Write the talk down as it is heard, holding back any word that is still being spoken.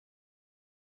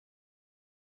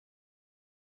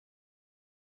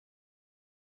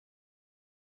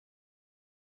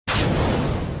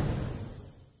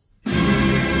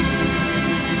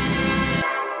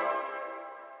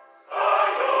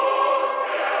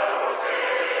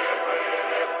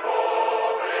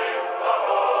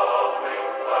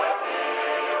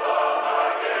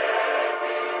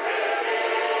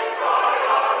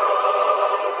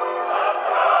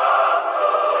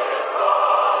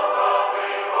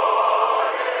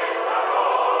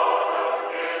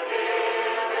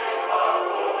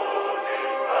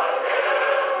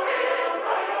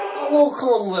Hello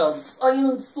comrades, I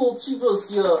am in Sochi,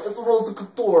 Russia at the Europa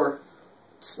Cup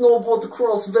Snowboard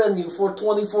Cross venue for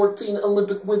 2014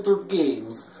 Olympic Winter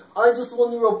Games. I just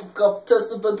won Europa Cup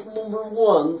test event number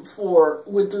 1 for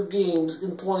Winter Games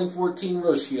in 2014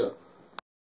 Russia.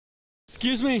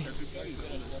 Excuse me.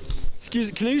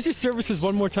 Can I use your services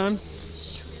one more time?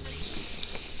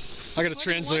 I got a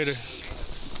translator.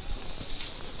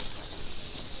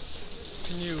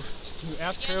 Can you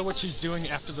ask her what she's doing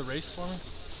after the race for me?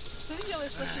 Что ты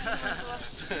делаешь после всего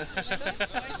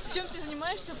этого? Чем ты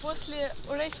занимаешься после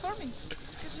race forming?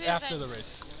 Скажи. After the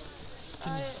race.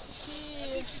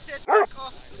 She said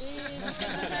off.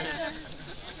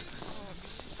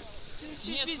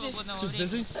 She's busy. She's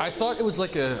busy? I thought it was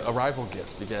like a arrival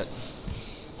gift to get.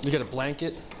 You get a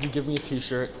blanket, you give me a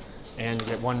t-shirt, and you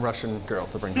get one Russian girl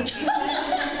to bring home.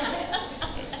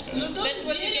 That's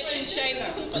what you get in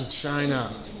China. In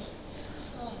China.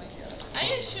 Oh my god. Are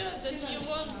you sure that you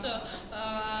want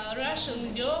a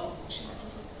Russian girl?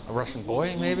 A Russian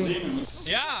boy, maybe?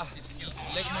 Yeah!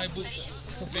 Lick my boobs.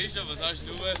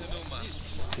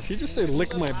 Did he just say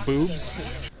lick my boobs?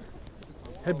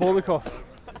 Hey Bolikov,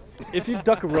 if you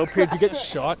duck a rope here, do you get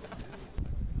shot?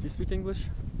 Do you speak English?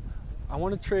 I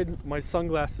want to trade my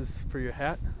sunglasses for your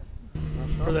hat.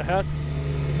 For the hat?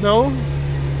 No?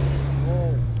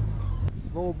 No.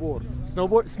 Snowboard.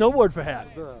 Snowboard for hat.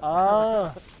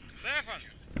 Ah. Stefan!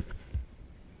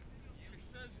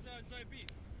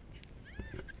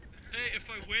 Hey, if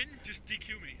I win, just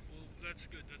DQ me. Well, that's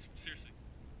good. That's seriously.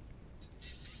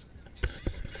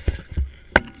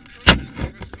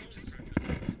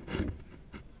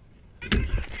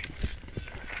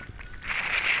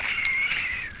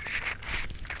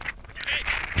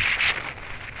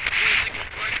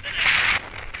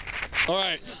 All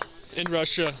right, in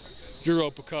Russia,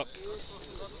 Europa Cup,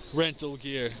 rental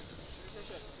gear,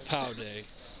 POW day.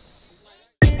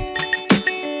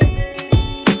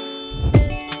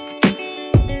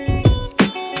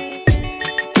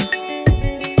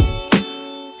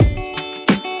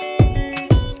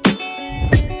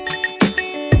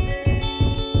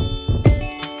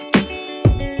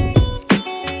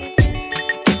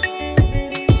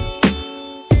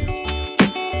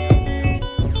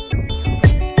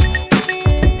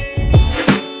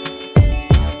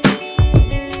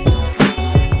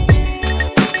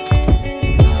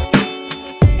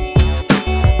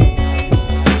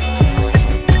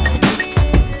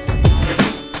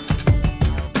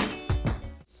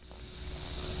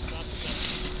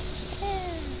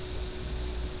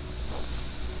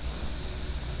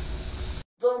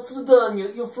 До свидания,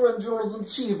 your friend Jonathan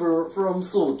Cheever from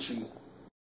Sochi.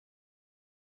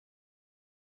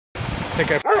 I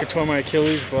think I tore my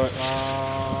Achilles, but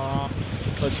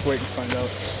let's wait and find out.